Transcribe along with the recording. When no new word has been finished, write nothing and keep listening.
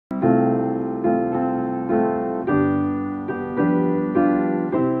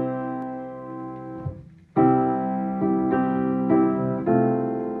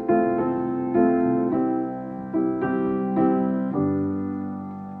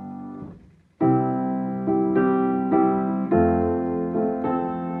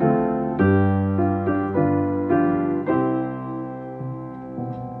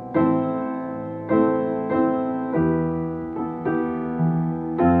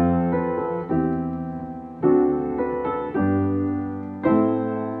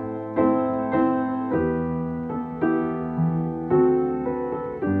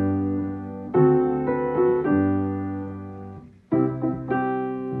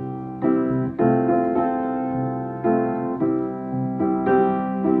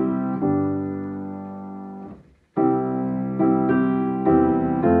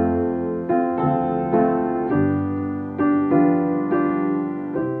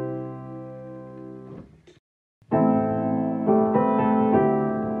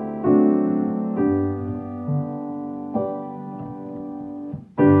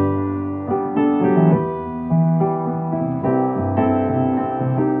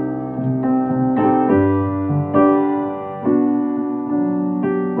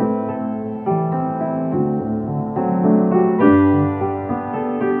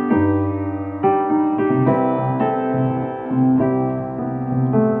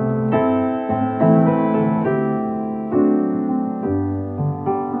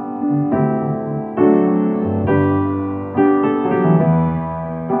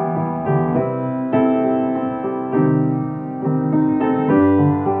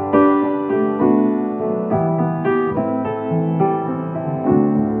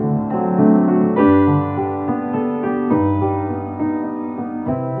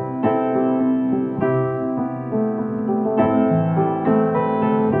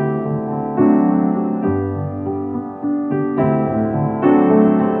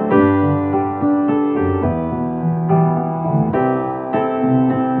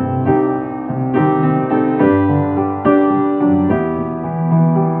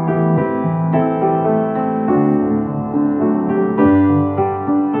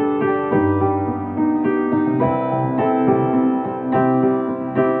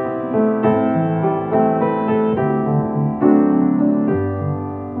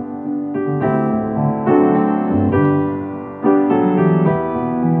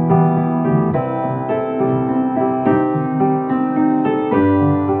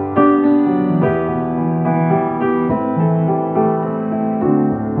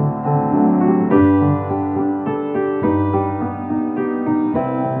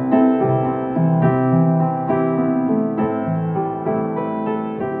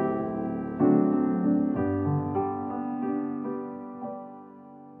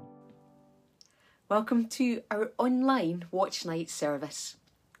Welcome to our online Watchnight service.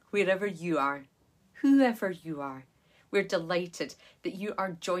 Wherever you are, whoever you are, we're delighted that you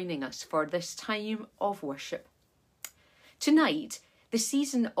are joining us for this time of worship. Tonight, the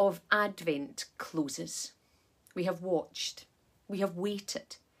season of Advent closes. We have watched, we have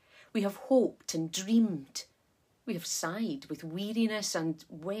waited, we have hoped and dreamed. We have sighed with weariness and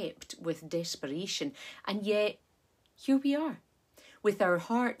wept with desperation. And yet, here we are, with our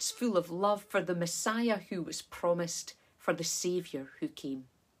hearts full of love for the Messiah who was promised, for the Saviour who came.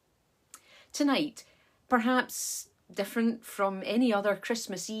 Tonight, perhaps different from any other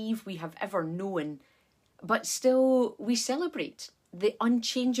Christmas Eve we have ever known, but still we celebrate the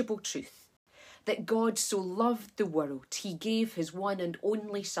unchangeable truth that God so loved the world, he gave his one and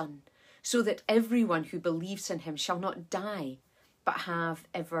only Son, so that everyone who believes in him shall not die, but have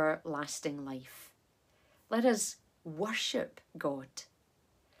everlasting life. Let us worship God.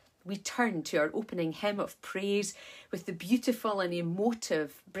 We turn to our opening hymn of praise with the beautiful and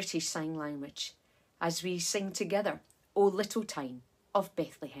emotive British Sign Language as we sing together, O Little Town of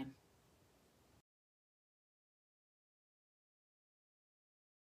Bethlehem.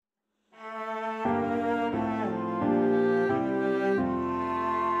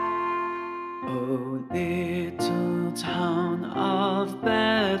 O little town of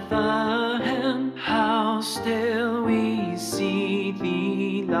Bethlehem, how still we see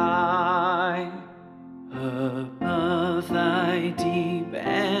thee lie, above thy deep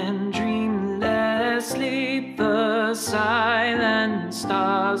and dreamless sleep, the silent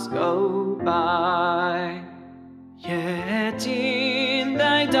stars go by. Yet in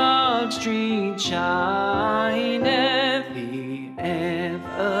thy dark street shineth the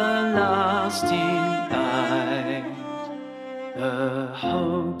everlasting light. The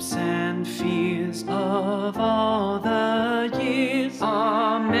hopes and fears of all the years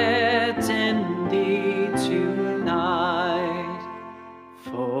are met in thee tonight.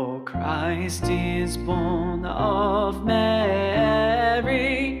 For Christ is born of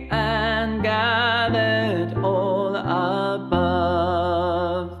Mary and gathered all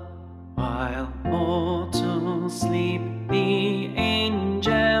above. While mortals sleep, the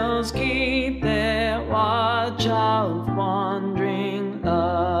angels keep their watch of wandering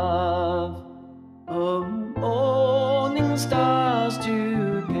love. O morning stars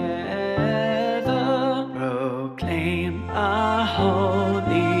together proclaim a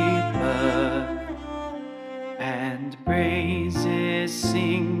holy birth, and praises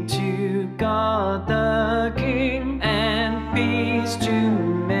sing to God the King, and peace to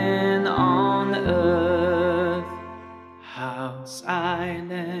men on earth. How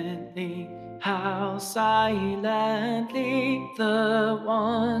silently the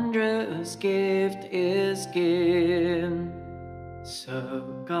wondrous gift is given.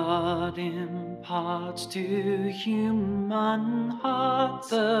 So God imparts to human hearts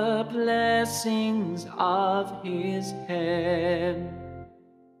the blessings of his hand.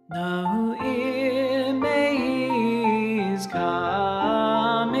 No ear is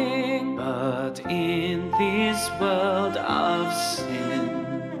coming, but in this world of sin,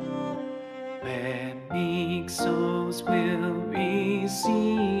 where meek souls will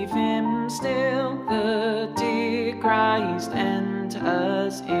receive him still, the dear Christ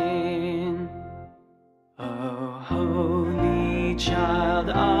enters in. O holy child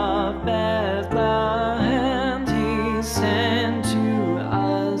of Bethlehem, descend to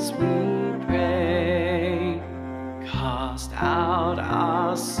us, we pray. Cast out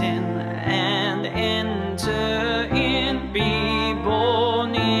our sin and enter in, be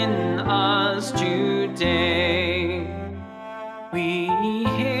born in us today. We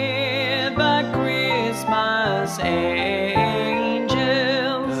hear the Christmas angels,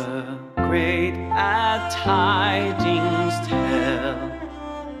 the great tidings tell.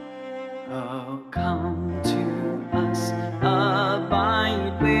 Oh, come to us,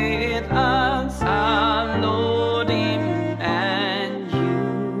 abide with us, our Lord Emmanuel.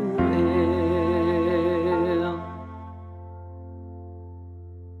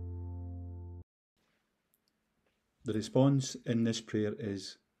 The response in this prayer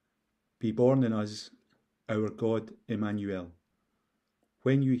is, be born in us, our God Emmanuel.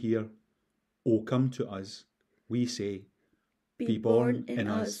 When you hear, O come to us, we say, be born in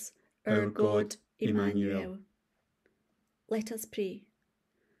us, our God Emmanuel. Let us pray.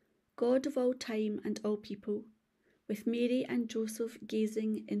 God of all time and all people, with Mary and Joseph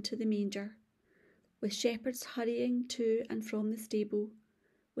gazing into the manger, with shepherds hurrying to and from the stable,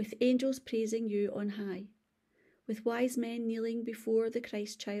 with angels praising you on high, with wise men kneeling before the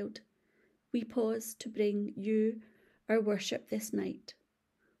Christ child, we pause to bring you our worship this night.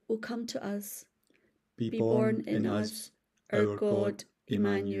 O come to us, be born in us, our God,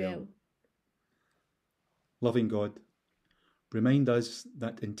 Emmanuel. Loving God, remind us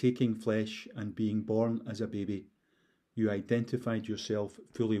that in taking flesh and being born as a baby, you identified yourself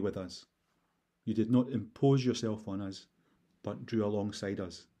fully with us. You did not impose yourself on us, but drew alongside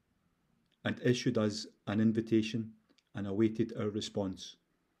us, and issued us an invitation and awaited our response.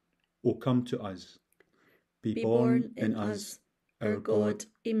 O come to us. Be born in us, our God,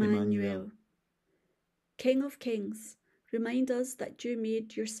 Emmanuel. King of kings, remind us that you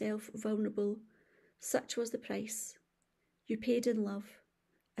made yourself vulnerable. Such was the price you paid in love.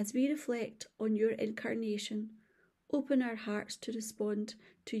 As we reflect on your incarnation, open our hearts to respond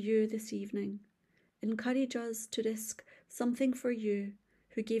to you this evening. Encourage us to risk something for you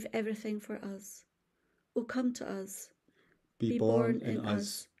who gave everything for us. O come to us. Be born in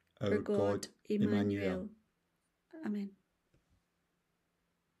us, our God, Emmanuel. Amen.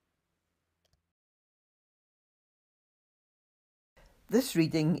 This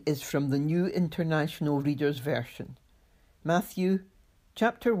reading is from the New International Reader's Version. Matthew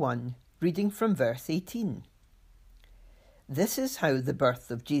chapter 1, reading from verse 18. This is how the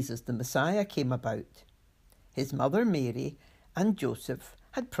birth of Jesus the Messiah came about. His mother Mary and Joseph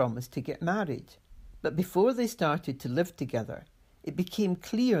had promised to get married, but before they started to live together, it became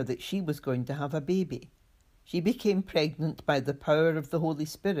clear that she was going to have a baby. She became pregnant by the power of the Holy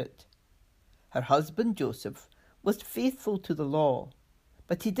Spirit. Her husband Joseph was faithful to the law,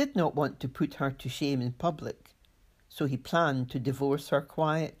 but he did not want to put her to shame in public, so he planned to divorce her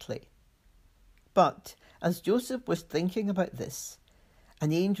quietly. But as Joseph was thinking about this,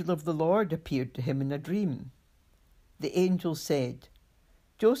 an angel of the Lord appeared to him in a dream. The angel said,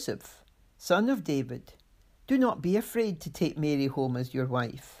 "Joseph, son of David, do not be afraid to take Mary home as your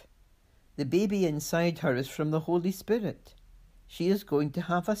wife. The baby inside her is from the Holy Spirit. She is going to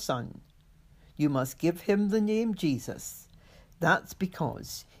have a son. You must give him the name Jesus. That's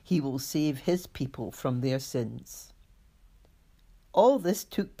because he will save his people from their sins." All this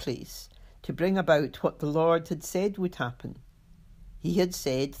took place to bring about what the Lord had said would happen. He had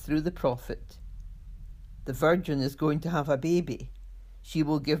said through the prophet, "The virgin is going to have a baby. She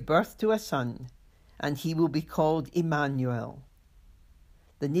will give birth to a son, and he will be called Emmanuel."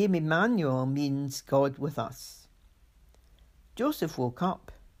 The name Emmanuel means God with us. Joseph woke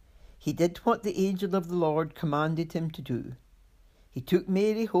up. He did what the angel of the Lord commanded him to do. He took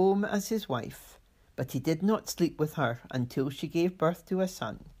Mary home as his wife, but he did not sleep with her until she gave birth to a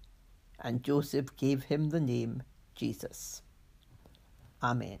son, and Joseph gave him the name Jesus.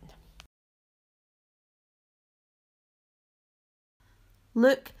 Amen.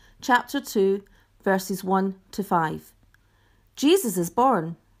 Luke chapter 2, verses 1 to 5. Jesus is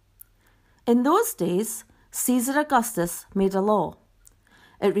born. In those days, Caesar Augustus made a law.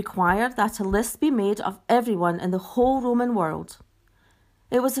 It required that a list be made of everyone in the whole Roman world.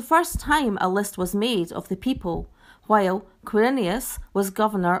 It was the first time a list was made of the people while Quirinius was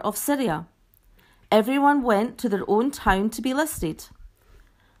governor of Syria. Everyone went to their own town to be listed.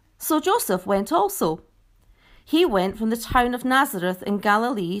 So Joseph went also. He went from the town of Nazareth in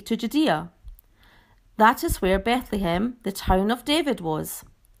Galilee to Judea. That is where Bethlehem, the town of David, was.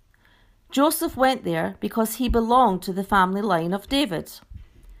 Joseph went there because he belonged to the family line of David.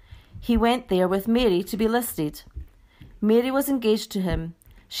 He went there with Mary to be listed. Mary was engaged to him.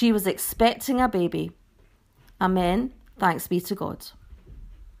 She was expecting a baby. Amen. Thanks be to God.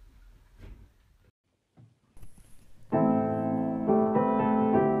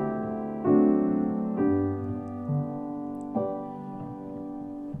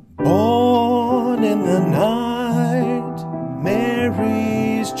 Born in the night,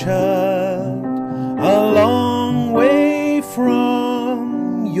 Mary's child, a long way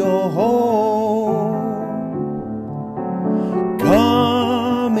from your home,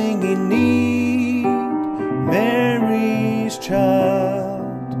 coming in need, Mary's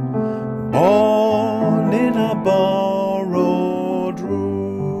child, born in a borrowed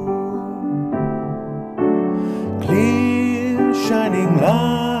room, clear shining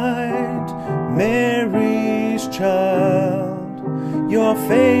light, Mary's child, your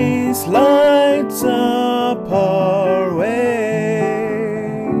face lights up our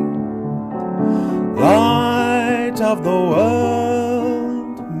way, light of the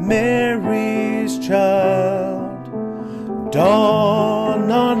world, Mary's child, dawn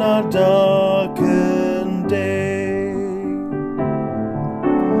on a darkened day,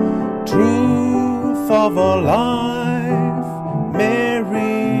 truth of our life,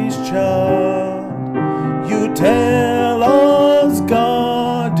 Mary's child, you tell us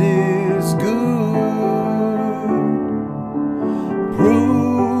God is good,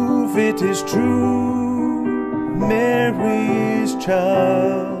 prove it is true, Mary's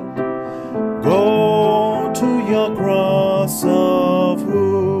child, go to your cross of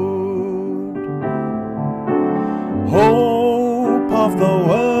wood. Hope of the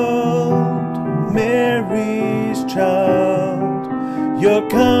world, Mary's child, you're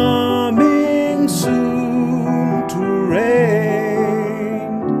coming soon to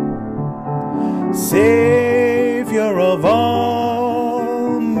reign. Savior of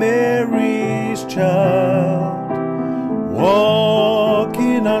all, Mary's child, walk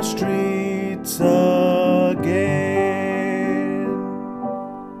in our streets again.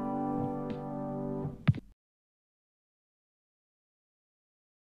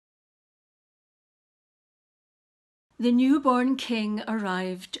 The newborn king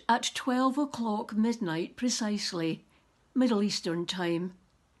arrived at 12 o'clock midnight precisely, Middle Eastern time.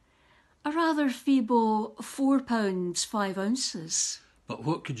 A rather feeble £4 5 ounces. But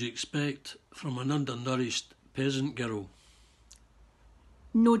what could you expect from an undernourished peasant girl?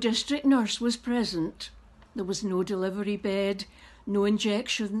 No district nurse was present. There was no delivery bed, no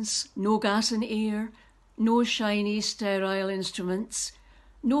injections, no gas and air, no shiny sterile instruments,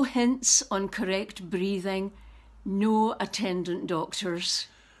 no hints on correct breathing, no attendant doctors.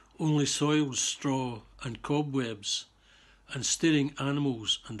 Only soiled straw and cobwebs, and staring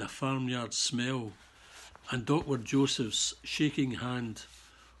animals and a farmyard smell, and Dr. Joseph's shaking hand,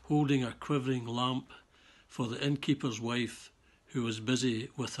 holding a quivering lamp for the innkeeper's wife, who was busy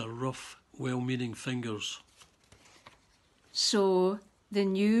with her rough, well-meaning fingers. So the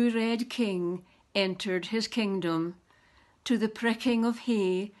new Red King entered his kingdom, to the pricking of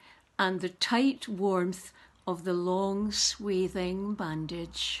hay and the tight warmth of the long swathing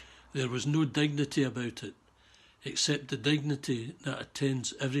bandage. There was no dignity about it, except the dignity that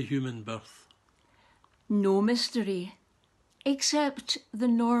attends every human birth. No mystery, except the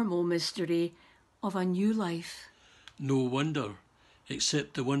normal mystery of a new life. No wonder,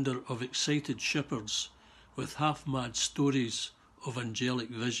 except the wonder of excited shepherds with half-mad stories of angelic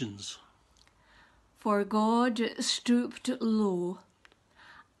visions. For God stooped low,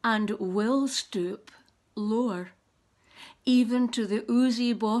 and will stoop lower, even to the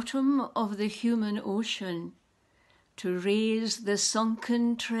oozy bottom of the human ocean, to raise the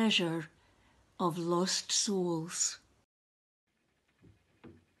sunken treasure of lost souls.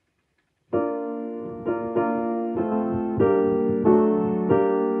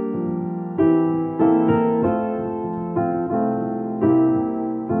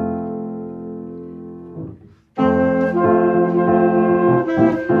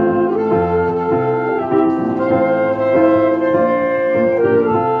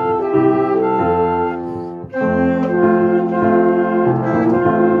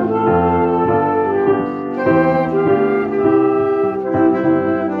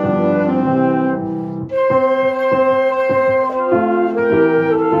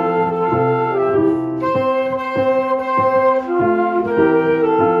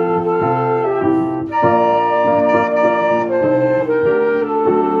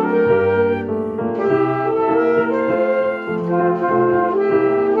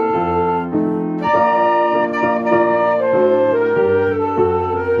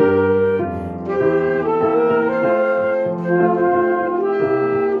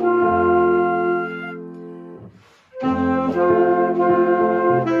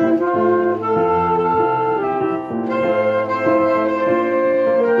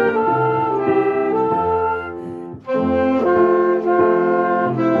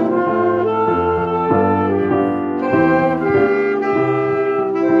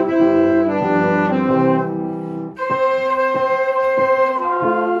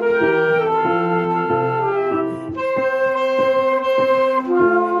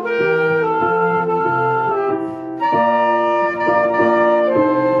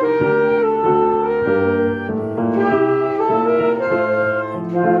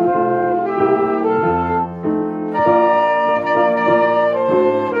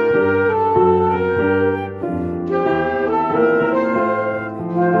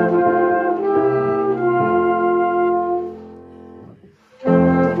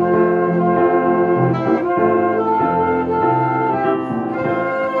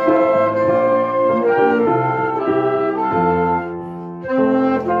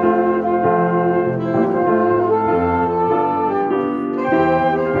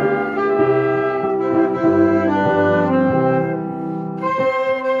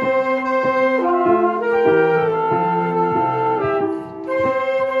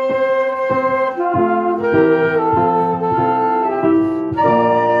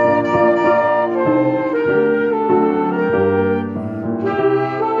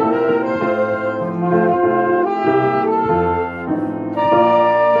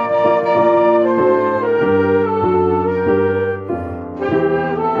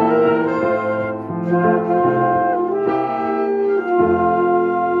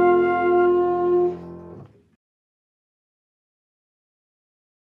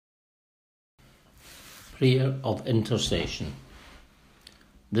 Prayer of Intercession.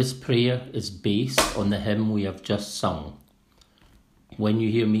 This prayer is based on the hymn we have just sung. When you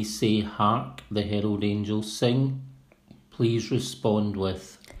hear me say, "Hark, the herald angels sing," please respond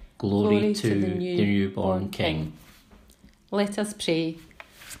with, Glory to the newborn King. Let us pray.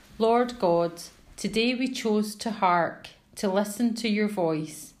 Lord God, today we chose to hark, to listen to your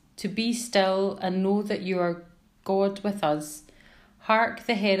voice, to be still and know that you are God with us. Hark,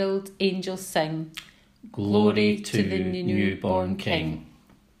 the herald angels sing. Glory to the newborn King.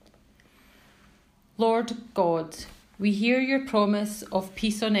 Lord God, we hear your promise of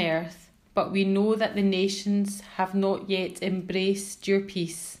peace on earth, but we know that the nations have not yet embraced your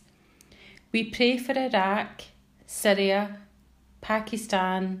peace. We pray for Iraq, Syria,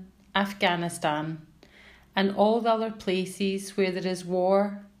 Pakistan, Afghanistan, and all the other places where there is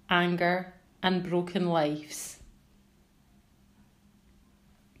war, anger, and broken lives.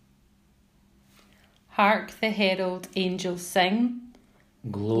 Hark, the herald angels sing.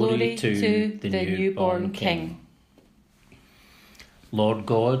 Glory to the newborn King. Lord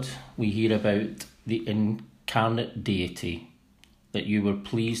God, we hear about the incarnate deity, that you were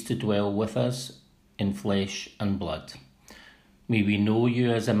pleased to dwell with us in flesh and blood. May we know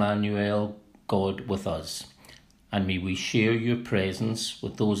you as Emmanuel, God with us, and may we share your presence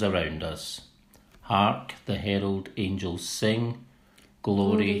with those around us. Hark, the herald angels sing.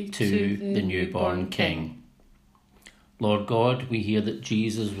 Glory to the newborn King. Lord God, we hear that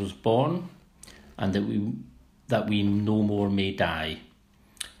Jesus was born and that we no more may die.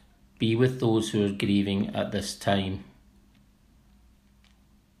 Be with those who are grieving at this time.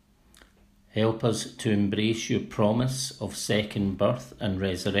 Help us to embrace your promise of second birth and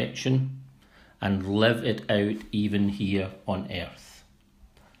resurrection and live it out even here on earth.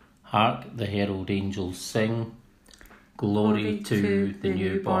 Hark, the herald angels sing. Glory to the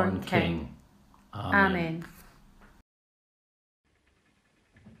newborn King. Amen.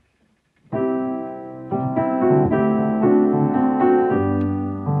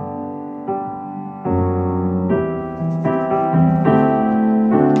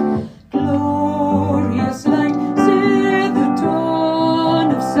 Glorious light, see the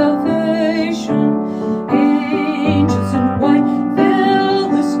dawn of salvation. Angels in white fill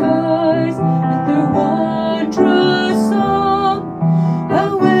the skies with their wondrous song,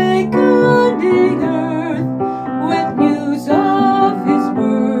 awakening earth with news of his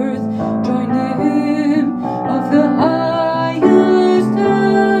birth. Join the hymn of the highest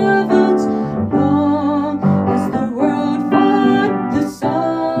heavens, long as the world fought the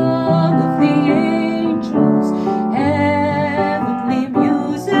song of the angels. Heavenly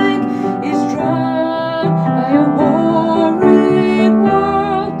music is drawn by a warring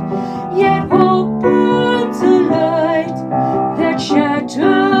world, yet hope burns a light that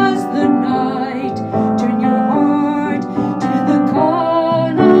shatters the night. Turn your heart to the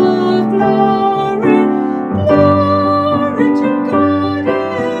call of glory, glory to God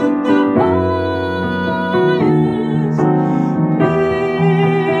in the highest,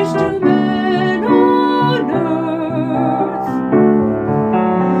 peace to men on earth.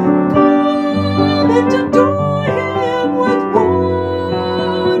 Come and adore him with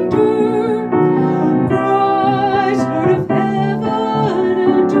wonder, Christ, Lord of heaven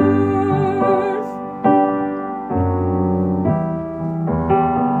and earth.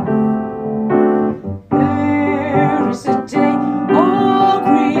 There is a day all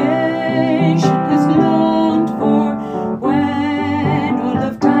creation has longed for, when all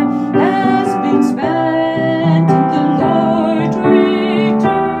of time has been spent and the Lord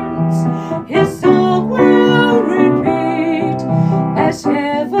returns. His song will repeat as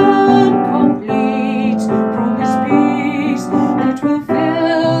heaven completes, promise peace that will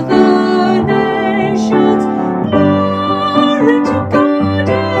fill the nations. Glory to God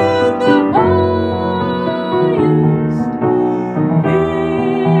in the highest,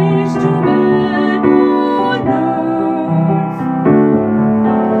 peace to men on earth.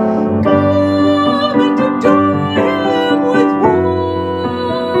 Come and adore him with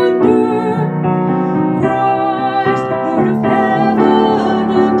wonder, Christ, Lord of heaven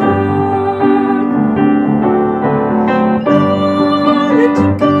and earth. Glory to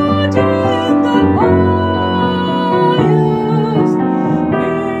God in the highest,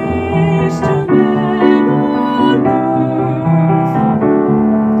 peace to men on earth.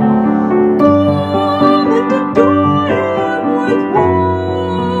 Come and adore him with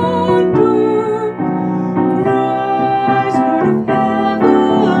wonder, Christ, Lord of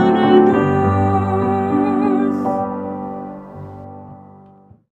heaven and earth.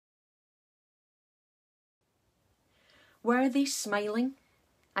 Were they smiling?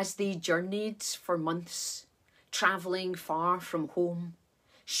 as they journeyed for months, travelling far from home,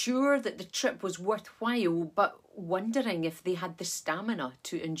 sure that the trip was worthwhile, but wondering if they had the stamina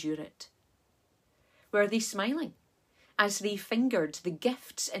to endure it? Were they smiling as they fingered the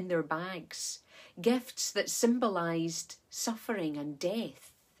gifts in their bags, gifts that symbolised suffering and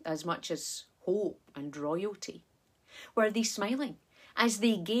death as much as hope and royalty? Were they smiling as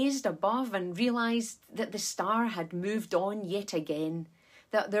they gazed above and realised that the star had moved on yet again,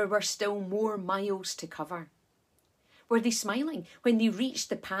 that there were still more miles to cover? Were they smiling when they reached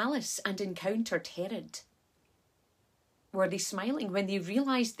the palace and encountered Herod? Were they smiling when they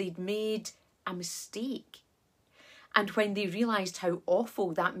realised they'd made a mistake, and when they realised how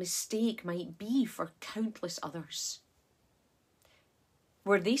awful that mistake might be for countless others?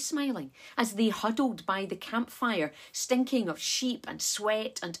 Were they smiling as they huddled by the campfire, stinking of sheep and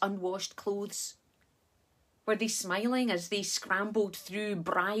sweat and unwashed clothes? Were they smiling as they scrambled through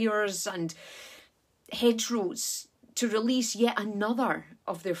briars and hedgerows to release yet another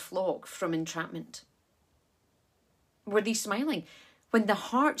of their flock from entrapment? Were they smiling when the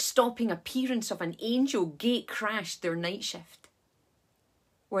heart-stopping appearance of an angel gate-crashed their night shift?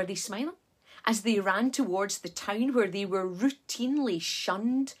 Were they smiling as they ran towards the town where they were routinely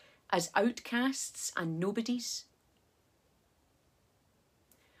shunned as outcasts and nobodies?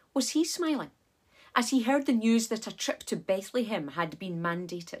 Was he smiling as he heard the news that a trip to Bethlehem had been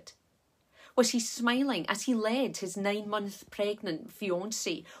mandated? Was he smiling as he led his 9-month pregnant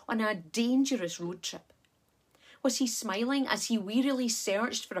fiancée on a dangerous road trip? Was he smiling as he wearily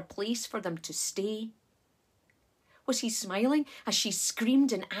searched for a place for them to stay? Was he smiling as she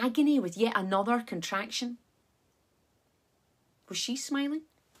screamed in agony with yet another contraction? Was she smiling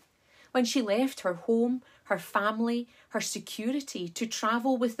when she left her home, her family, her security to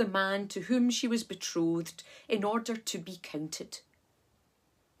travel with the man to whom she was betrothed in order to be counted?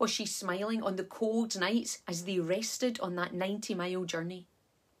 Was she smiling on the cold nights as they rested on that 90-mile journey?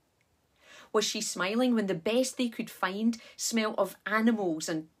 Was she smiling when the best they could find smelled of animals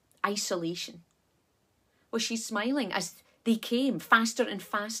and isolation? Was she smiling as they came faster and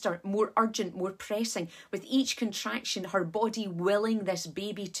faster, more urgent, more pressing, with each contraction her body willing this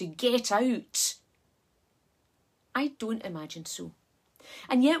baby to get out? I don't imagine so.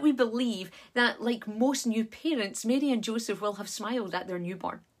 And yet we believe that, like most new parents, Mary and Joseph will have smiled at their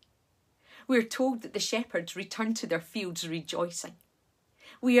newborn. We're told that the shepherds returned to their fields rejoicing.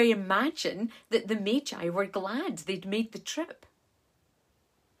 We imagine that the Magi were glad they'd made the trip.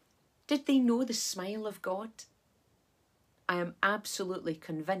 Did they know the smile of God? I am absolutely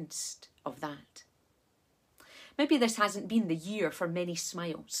convinced of that. Maybe this hasn't been the year for many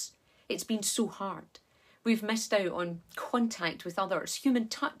smiles. It's been so hard. We've missed out on contact with others, human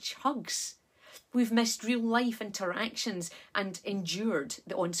touch, hugs. We've missed real life interactions and endured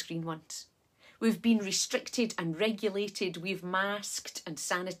the on-screen ones. We've been restricted and regulated. We've masked and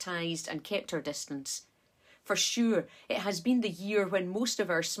sanitised and kept our distance. For sure, it has been the year when most of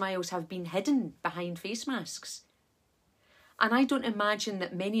our smiles have been hidden behind face masks. And I don't imagine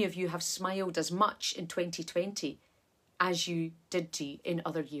that many of you have smiled as much in 2020 as you did in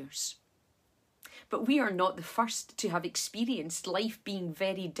other years. But we are not the first to have experienced life being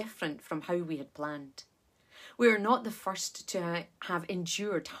very different from how we had planned. We are not the first to have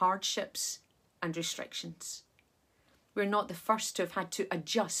endured hardships and restrictions. We're not the first to have had to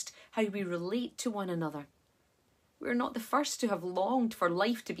adjust how we relate to one another. We're not the first to have longed for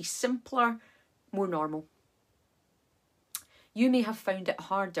life to be simpler, more normal. You may have found it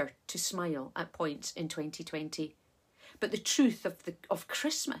harder to smile at points in 2020, but the truth of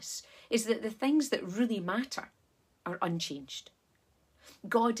Christmas is that the things that really matter are unchanged.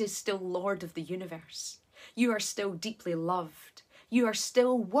 God is still Lord of the universe. You are still deeply loved. You are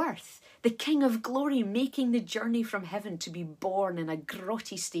still worth the King of Glory making the journey from heaven to be born in a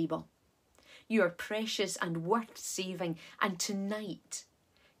grotty stable. You are precious and worth saving, and tonight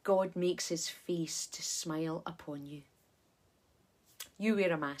God makes his face to smile upon you. You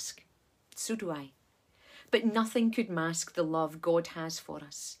wear a mask, so do I. But nothing could mask the love God has for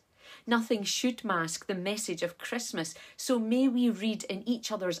us. Nothing should mask the message of Christmas, so may we read in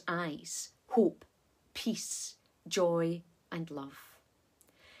each other's eyes hope, peace, joy, and love.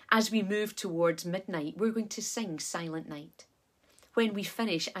 As we move towards midnight, we're going to sing Silent Night. When we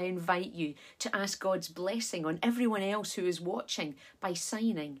finish, I invite you to ask God's blessing on everyone else who is watching by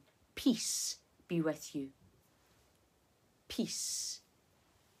signing, "Peace be with you." Peace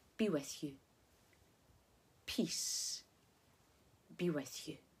be with you. Peace be with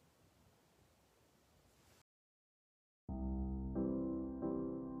you.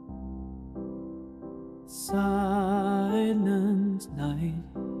 Silent Silent night,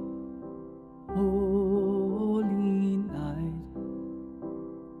 holy night,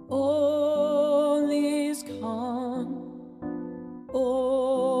 all is calm,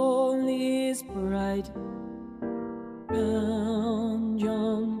 all is bright, round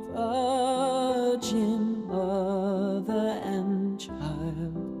yon virgin mother and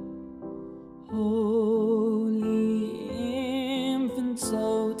child, holy infant,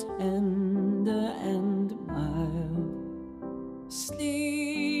 so tender and mild,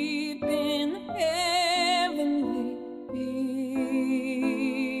 sleep in heavenly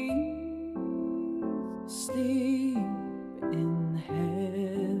peace, sleep in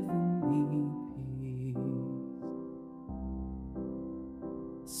heavenly peace.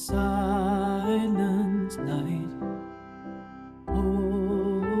 Silent night,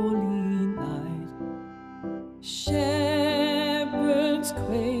 holy night, shepherds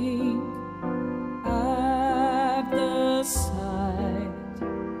quake at the sight,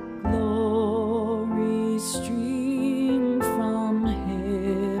 glory stream from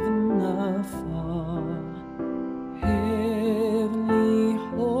heaven afar, heavenly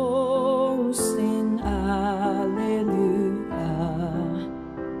hosts sing Alleluia.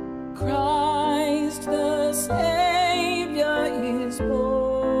 Christ the Savior is born,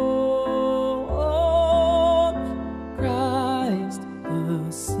 Christ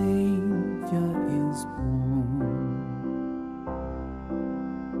the Savior is born.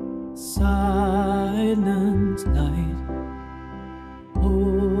 Silent night,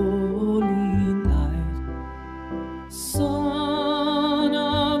 holy night, Son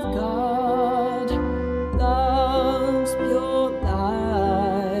of God, love's pure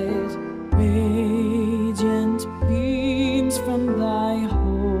light, radiant beams from thy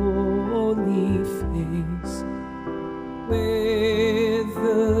holy face, with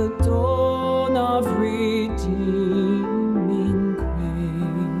the dawn of redeeming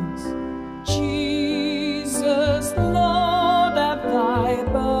grace. Jesus, Lord, at thy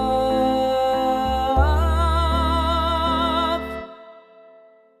birth,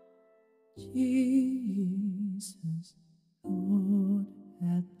 Jesus, Lord,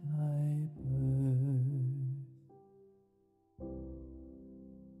 at thy birth.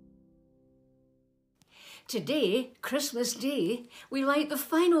 Today, Christmas Day, we light the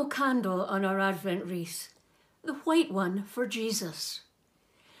final candle on our Advent wreath, the white one for Jesus.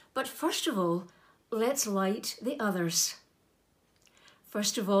 But first of all, let's light the others.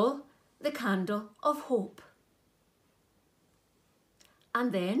 First of all, the candle of hope.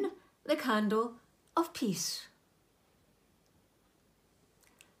 And then the candle of peace.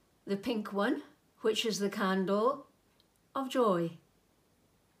 The pink one, which is the candle of joy.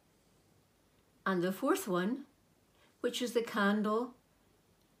 And the fourth one, which is the candle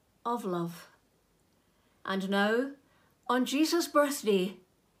of love. And now, on Jesus' birthday,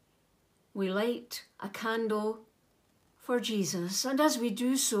 we light a candle for Jesus. And as we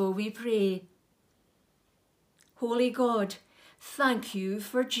do so, we pray, Holy God, thank you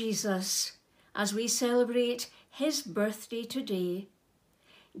for Jesus. As we celebrate his birthday today,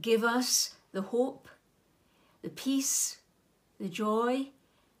 give us the hope, the peace, the joy,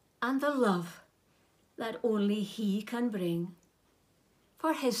 and the love that only he can bring.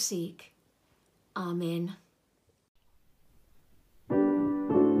 For his sake, amen.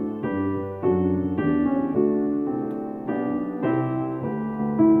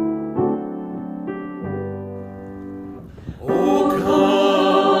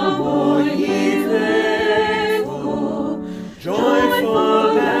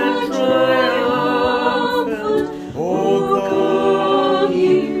 Joyful and triumphant, O come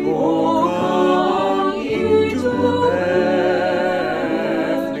ye to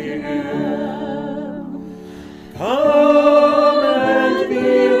Bethlehem.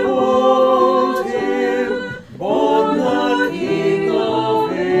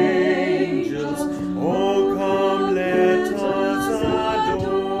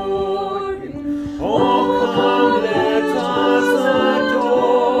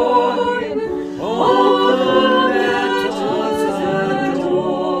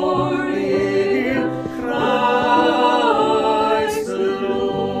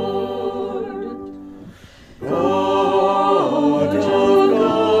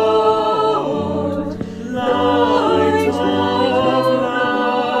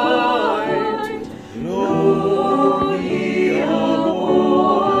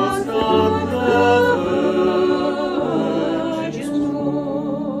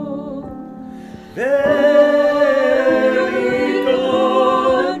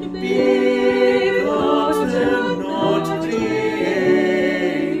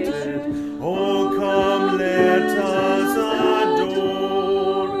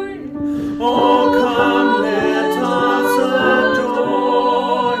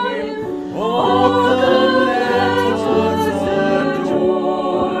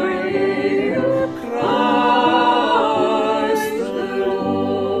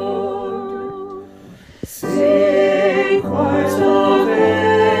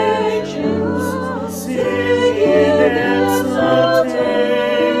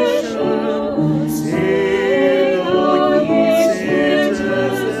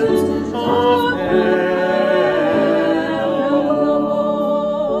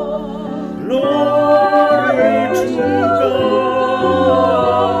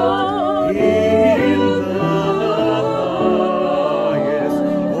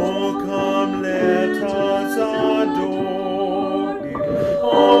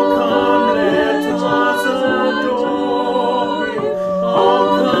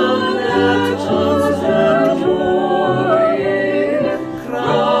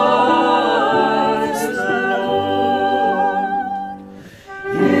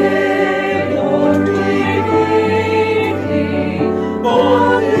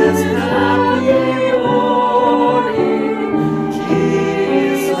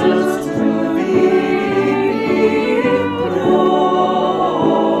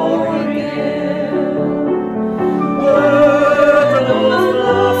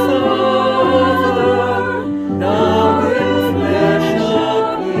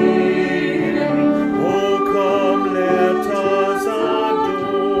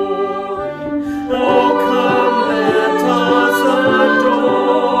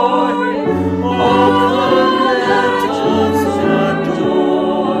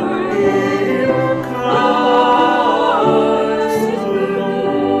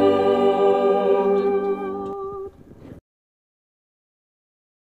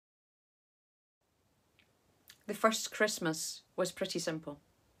 The first Christmas was pretty simple.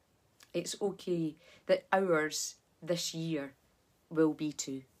 It's okay that ours this year will be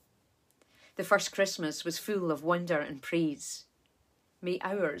too. The first Christmas was full of wonder and praise. May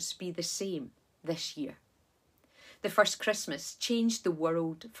ours be the same this year. The first Christmas changed the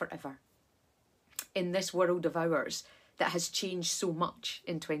world forever. In this world of ours that has changed so much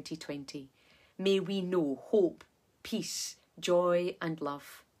in 2020, may we know hope, peace, joy and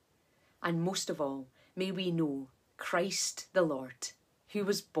love. And most of all, may we know Christ the Lord, who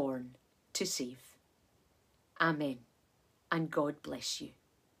was born to save. Amen. And God bless you.